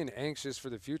being anxious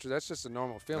for the future, that's just a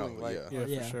normal feeling.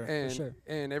 For sure.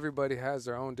 And everybody has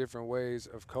their own different ways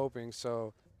of coping.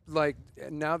 So, like,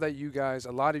 now that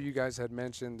a lot of you guys had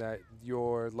mentioned that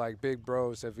your, like, big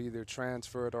bros have either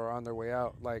transferred or on their way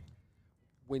out. Like,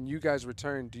 when you guys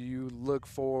return, do you look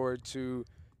forward to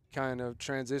kind of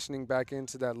transitioning back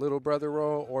into that little brother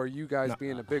role, or you guys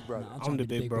being a big brother? I'm the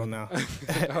big bro now.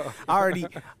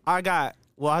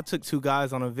 I took 2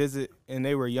 guys on a visit, and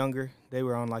they were younger. They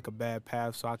were on, like, a bad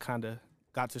path, so I kind of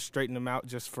got to straighten them out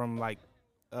just from, like,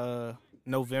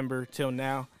 November till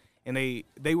now. And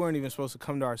they weren't even supposed to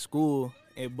come to our school,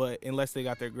 but unless they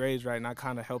got their grades right, and I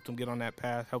kind of helped them get on that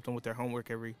path, helped them with their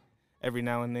homework every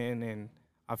now and then, and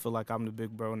I feel like I'm the big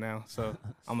bro now, so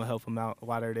I'm going to help them out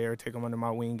while they're there, take them under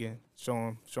my wing and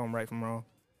show them right from wrong.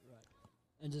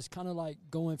 And just kind of, like,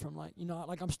 going from, like, you know,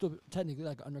 like, I'm still technically,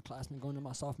 like, an underclassman going to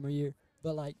my sophomore year.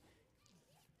 But, like,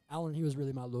 Alan, he was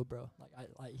really my little bro.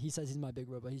 Like, he says he's my big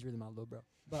bro, but he's really my little bro.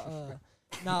 But,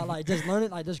 just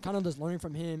learning, like, just learning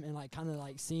from him and, like, kind of,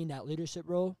 like, seeing that leadership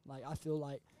role. Like, I feel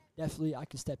like definitely I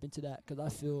can step into that, because I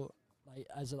feel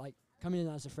like coming in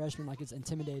as a freshman, like, it's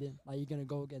intimidating. Like, you're going to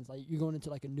go against, like, you're going into,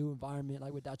 like, a new environment,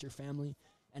 like, without your family.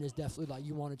 And it's definitely, like,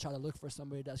 you want to try to look for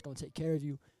somebody that's going to take care of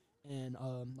you. And,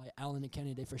 like, Alan and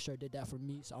Kenny, they for sure did that for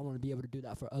me. So I want to be able to do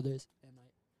that for others. And,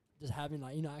 like, just having,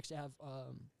 like, you know, I actually have,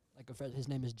 like, a friend, his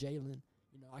name is Jalen.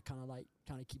 You know, I kind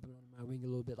of keep him under my wing a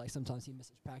little bit. Like, sometimes he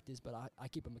misses practice, but I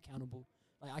keep him accountable.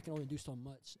 Like, I can only do so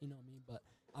much, you know what I mean? But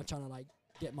I'm trying to, like,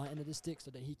 get my end of the stick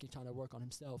so that he can try to work on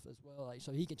himself as well, like,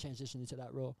 so he can transition into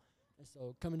that role. And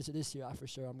so coming into this year, I'm going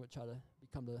to try to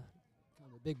become the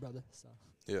big brother. So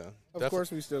yeah, of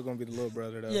course we still going to be the little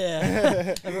brother, though.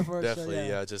 Yeah. Definitely,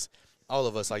 yeah. Just all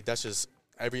of us, like, that's just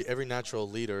every natural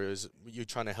leader is you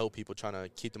trying to help people, trying to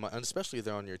keep them, and especially if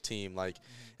they're on your team. Like,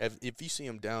 if you see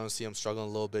them down, see them struggling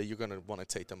a little bit, you're going to want to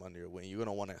take them under your wing. You're going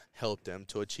to want to help them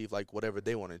to achieve, like, whatever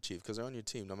they want to achieve, because they're on your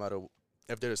team. No matter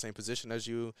if they're the same position as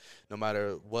you, no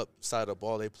matter what side of the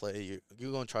ball they play,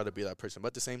 you're going to try to be that person. But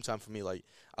at the same time, for me, like,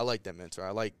 I like that mentor.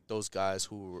 I like those guys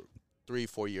who were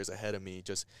 3-4 years ahead of me,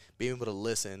 just being able to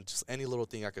listen, just any little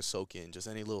thing I could soak in, just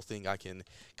any little thing I can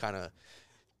kind of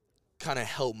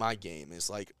help my game. It's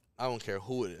like, I don't care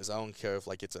who it is. I don't care if,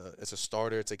 like, it's a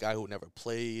starter, it's a guy who never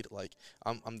played. Like,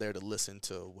 I'm there to listen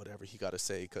to whatever he got to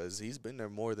say, because he's been there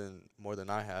more than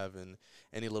I have, and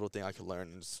any little thing I can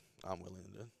learn is I'm willing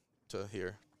to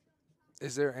hear.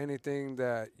 Is there anything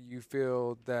that you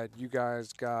feel that you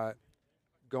guys got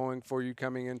going for you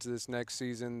coming into this next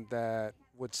season that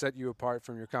would set you apart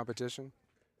from your competition?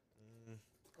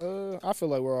 I feel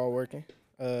like we're all working.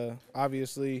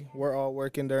 Obviously, we're all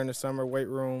working during the summer, weight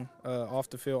room, off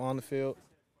the field, on the field,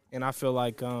 and I feel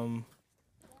like the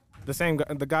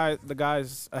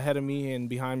guys ahead of me and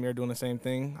behind me are doing the same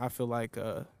thing. I feel like,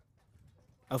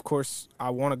 of course,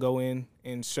 I want to go in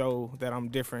and show that I'm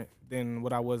different than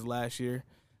what I was last year,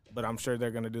 but I'm sure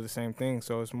they're going to do the same thing.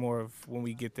 So it's more of when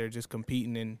we get there, just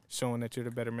competing and showing that you're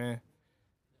the better man.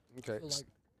 Okay.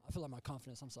 I feel like my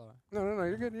confidence. I'm sorry. No,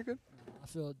 you're good. You're good. I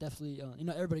feel definitely,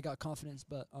 everybody got confidence,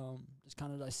 but just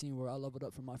kind of like seeing where I leveled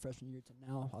up from my freshman year to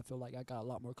now. I feel like I got a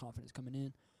lot more confidence coming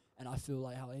in, and I feel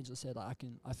like how Angel said, like,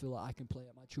 I feel like I can play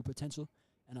at my true potential,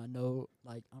 and I know,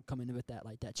 like, I'm coming in with that,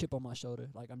 like, that chip on my shoulder.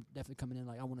 Like, I'm definitely coming in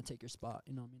like, I want to take your spot.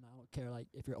 You know what I mean? I don't care, like,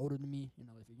 if you're older than me,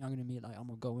 if you're younger than me, like, I'm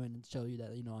gonna go in and show you that,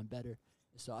 I'm better.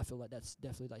 So I feel like that's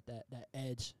definitely like that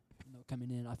edge,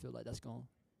 coming in. I feel like that's gonna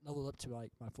level up to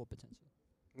like my full potential.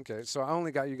 Okay, so I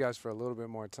only got you guys for a little bit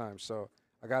more time, so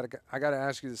I gotta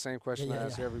ask you the same question I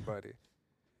ask everybody.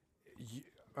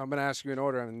 I'm gonna ask you in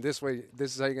order, and this way,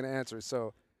 this is how you're gonna answer it.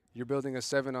 So, you're building a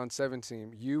 7-on-7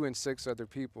 team. You and 6 other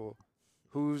people.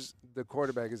 Who's the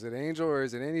quarterback? Is it Angel or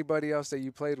is it anybody else that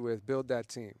you played with? Build that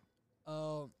team.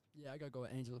 Yeah, I gotta go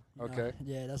with Angel. Okay.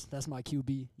 Yeah, that's my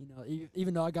QB. You know,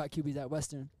 even though I got QBs at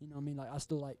Western, you know, what I mean, like I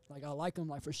still like I like them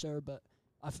like for sure, but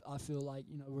I feel like,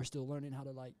 you know, we're still learning how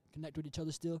to like connect with each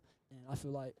other still, and I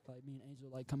feel like me and Angel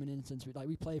like coming in since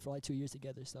we played for like 2 years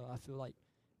together, so I feel like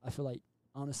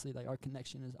honestly like our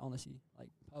connection is honestly like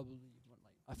probably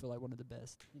I feel like one of the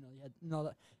best. You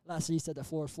know, last year you said the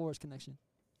Flores connection.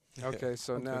 Okay,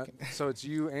 so now so it's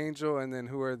you, Angel, and then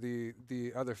who are the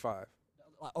other 5?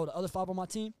 Oh, the other 5 on my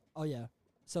team? Oh yeah.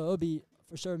 So it'll be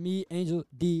for sure me, Angel,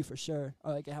 D for sure.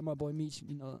 I can have my boy Meech,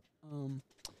 you know.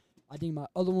 I think my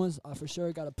other ones I for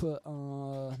sure gotta put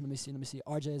let me see.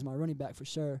 RJ is my running back for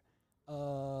sure.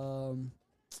 Dang,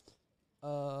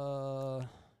 I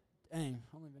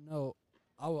don't even know.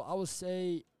 I would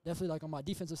say definitely like on my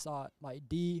defensive side, like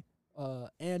D,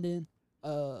 Andon,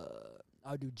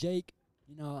 I'll do Jake,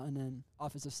 you know, and then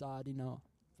offensive side, you know,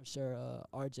 for sure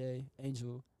RJ,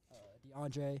 Angel,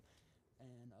 DeAndre,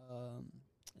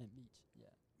 and Meech. Yeah.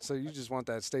 So you just want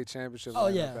that state championship? Oh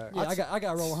yeah, back. yeah. I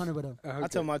got to roll 100 with them. Okay. I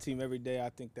tell my team every day I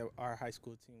think that our high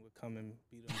school team would come and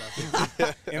beat them by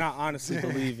 50. And I honestly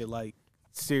believe it. Like,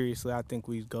 seriously, I think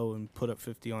we'd go and put up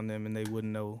 50 on them and they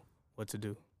wouldn't know what to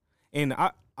do. And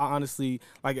I honestly,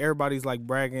 like, everybody's like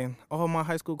bragging, oh, my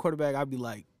high school quarterback. I'd be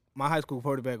like, my high school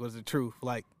quarterback was the truth.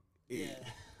 Like,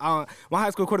 my high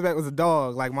school quarterback was a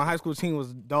dog. Like, my high school team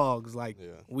was dogs. Like,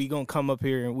 we going to come up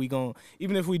here and we going to,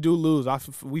 even if we do lose,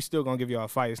 we still going to give y'all a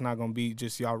fight. It's not going to be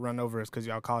just y'all run over us because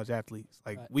y'all college athletes.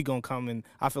 Like, we going to come and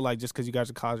I feel like just because you guys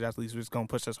are college athletes, it's going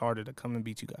to push us harder to come and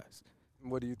beat you guys.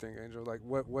 What do you think, Angel? Like,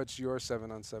 what's your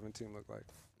 7-on-7 team look like?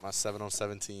 My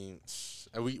 7-on-7 team,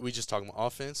 we just talking about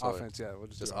offense? Offense, yeah. We'll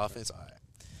just offense? All right.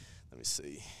 Let me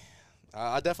see.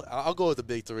 I'll go with the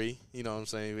big 3. You know what I'm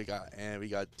saying? We got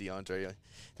DeAndre,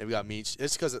 and we got Meech.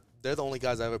 It's because they're the only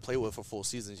guys I ever played with for full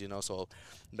seasons, you know. So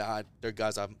they're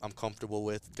guys I'm comfortable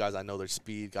with, guys I know their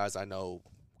speed, guys I know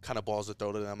kind of balls to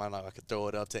throw to them. I know I could throw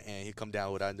it up to Ant. He'll come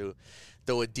down what I do.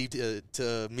 Throw it deep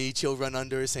to Meech. He'll run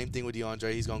under. Same thing with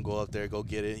DeAndre. He's going to go up there, go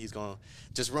get it. He's going to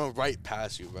just run right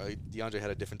past you, right? DeAndre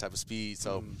had a different type of speed,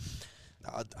 so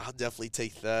I'll definitely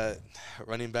take that.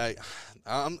 Running back,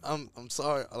 I'm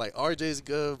sorry. Like, RJ's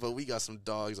good, but we got some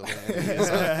dogs over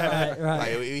there. Right.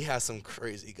 Like, we have some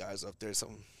crazy guys up there.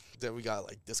 Then we got,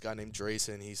 like, this guy named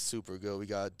Drayson. He's super good. We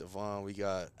got Devon. We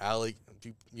got Alec.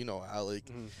 You know Alec.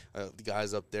 The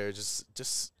guys up there,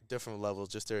 just different levels.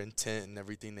 Just their intent and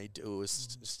everything they do is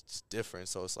just different.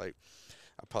 So it's like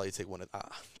I'll probably take one of. I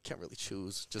can't really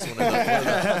choose. Just one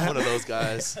of those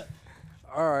guys.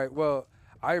 All right. Well,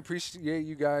 I appreciate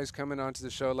you guys coming onto the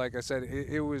show. Like I said,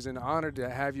 it was an honor to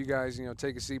have you guys, you know,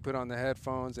 take a seat, put on the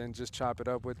headphones, and just chop it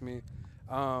up with me.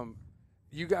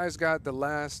 You guys got the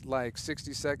last, like,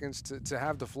 60 seconds to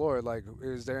have the floor. Like,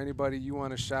 is there anybody you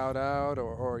want to shout out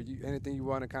or anything you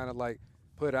want to kind of, like,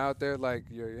 put out there, like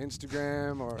your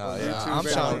Instagram or YouTube? I'm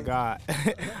shouting God.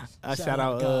 I shout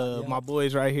out my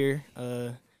boys right here.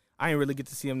 I ain't really get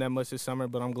to see them that much this summer,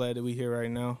 but I'm glad that we here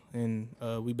right now, and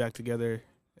we back together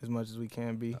as much as we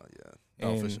can be. Oh, yeah.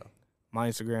 And for sure. My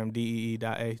Instagram,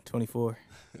 DEE.A24.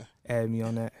 Add me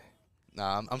on that.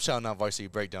 Nah, I'm shouting out Varsity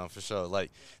Breakdown for sure.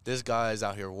 Like, this guy's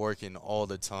out here working all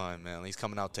the time, man. He's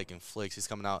coming out taking flicks. He's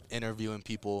coming out interviewing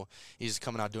people. He's just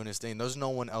coming out doing his thing. There's no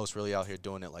one else really out here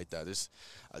doing it like that.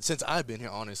 Since I've been here,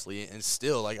 honestly, and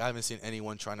still, like, I haven't seen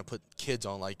anyone trying to put kids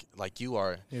on like you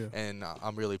are. Yeah. And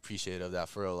I'm really appreciative of that,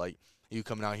 for real. Like, you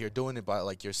coming out here doing it by,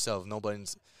 like, yourself.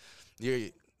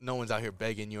 No one's out here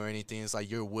begging you or anything. It's like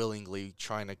you're willingly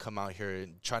trying to come out here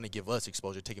and trying to give us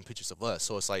exposure, taking pictures of us.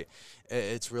 So it's like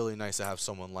it's really nice to have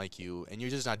someone like you. And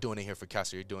you're just not doing it here for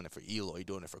Castle. You're doing it for Eloy. You're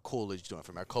doing it for Coolidge. You're doing it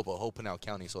for Maricopa, whole Pinal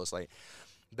County. So it's like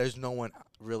there's no one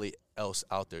really else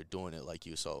out there doing it like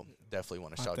you. So definitely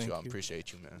want to shout you out.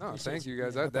 Appreciate you, man. No, thank you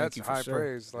guys. That's high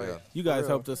praise. Like, you guys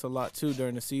helped us a lot too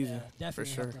during the season. For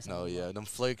sure. No, yeah, them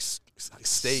flicks,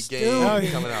 state game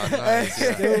coming out nice.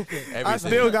 Yeah. I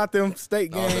still got them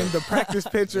state game, the practice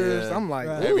pictures. Yeah. I'm like,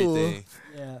 everything.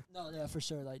 Yeah, no, yeah, for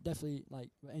sure. Like, definitely, like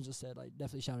what Angel said, like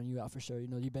definitely shouting you out for sure. You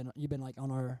know, you've been like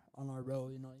on our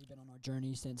road. You know, you've been on our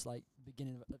journey since like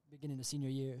beginning of senior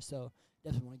year. So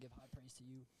definitely want to give high praise to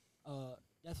you.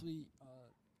 Definitely,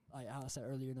 like I said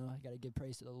earlier, you know, I got to give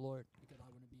praise to the Lord because I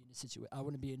wouldn't be in this situation. I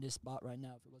wouldn't be in this spot right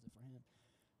now if it wasn't for Him.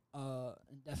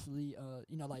 And definitely,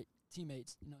 you know, like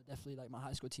teammates, you know, definitely like my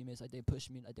high school teammates, like they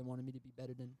pushed me, like they wanted me to be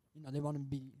better than, you know, they wanted me to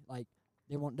be like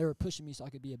they were pushing me so I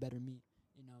could be a better me,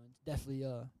 you know. And definitely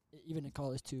even in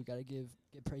college too, gotta give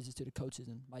praises to the coaches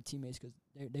and my teammates because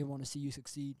they want to see you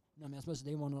succeed. You know what I mean? As much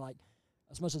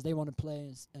as they want to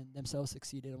play and themselves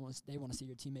succeed, they want to see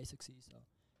your teammates succeed. So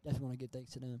definitely want to give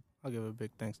thanks to them. I'll give a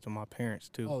big thanks to my parents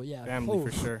too. Oh yeah, family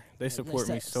for sure. They support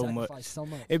me so much. So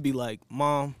much. It'd be like,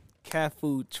 Mom, cat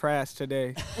food trash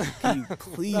today. Can you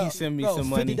please send me some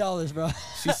money? $50, bro.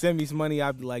 She sent me some money.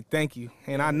 I'd be like, thank you.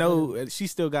 And I know she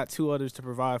still got 2 others to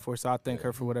provide for, so I thank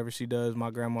her for whatever she does. My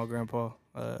grandma, grandpa,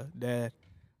 dad,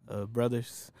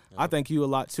 brothers. I thank you a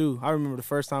lot too. I remember the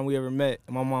first time we ever met,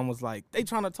 and my mom was like, they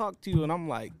trying to talk to you, and I'm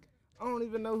like, I don't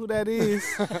even know who that is.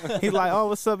 He's like, oh,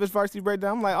 what's up? It's Varsity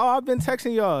Breakdown. I'm like, oh, I've been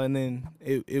texting y'all. And then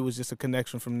it was just a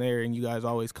connection from there, and you guys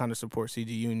always kind of support CG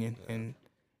Union, and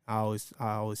I always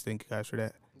thank you guys for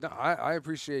that. No, I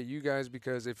appreciate you guys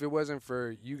because if it wasn't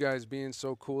for you guys being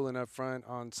so cool and upfront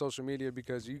on social media,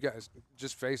 because you guys,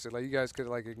 just face it, like you guys could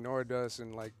like ignored us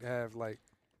and like have like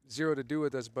zero to do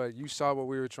with us, but you saw what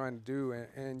we were trying to do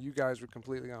and you guys were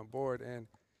completely on board. And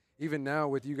even now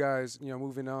with you guys, you know,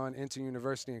 moving on into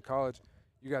university and college,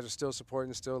 you guys are still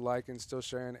supporting, still liking, still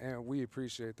sharing, and we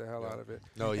appreciate the hell out of it.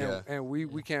 No, yeah. And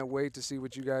we can't wait to see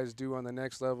what you guys do on the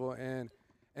next level.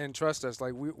 And trust us,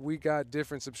 like we got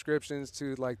different subscriptions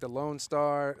to like the Lone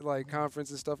Star like conference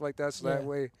and stuff like that, so that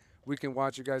way we can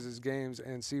watch you guys' games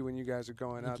and see when you guys are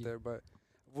going out there. But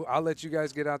I'll let you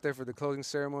guys get out there for the closing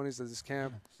ceremonies of this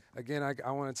camp. Again,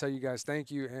 I want to tell you guys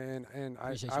thank you, and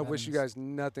I wish you guys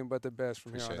nothing but the best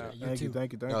from here on out.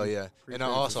 Thank you. Oh yeah, and I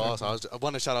want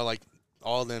to shout out like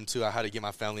all of them too. I had to get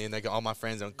my family in there, all my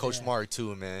friends, and Coach Mark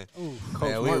too, man. Ooh.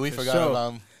 Man, we forgot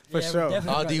about him. For sure.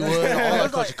 All D Wood, all our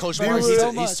coaches. Coach Mark,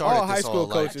 he started all high school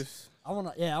coaches. I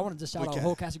want to just shout out the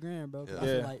whole Casa Grande, bro. I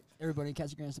feel like everybody in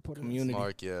Casa Grande supported community.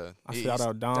 Mark, I shout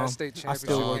out Don. State I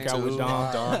still work out with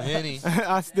Don. Don Henny.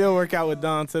 I still work out with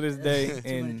Don to this day,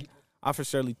 and I for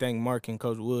surely thank Mark and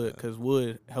Coach Wood because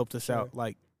Wood helped us out.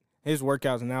 Like his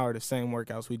workouts now are the same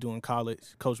workouts we do in college.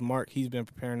 Coach Mark, he's been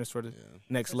preparing us for the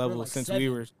next level like since 7. we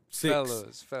were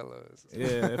 6. Fellas.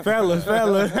 Yeah, fellas.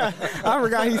 I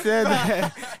forgot he said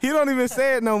that. He don't even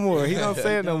say it no more. He don't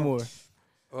say it no more.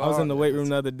 Well, I was in the weight room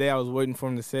the other day. I was waiting for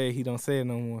him to say it. He don't say it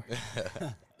no more.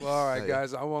 Well, all right,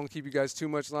 guys. I won't keep you guys too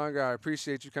much longer. I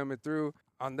appreciate you coming through.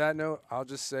 On that note, I'll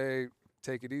just say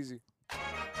take it easy.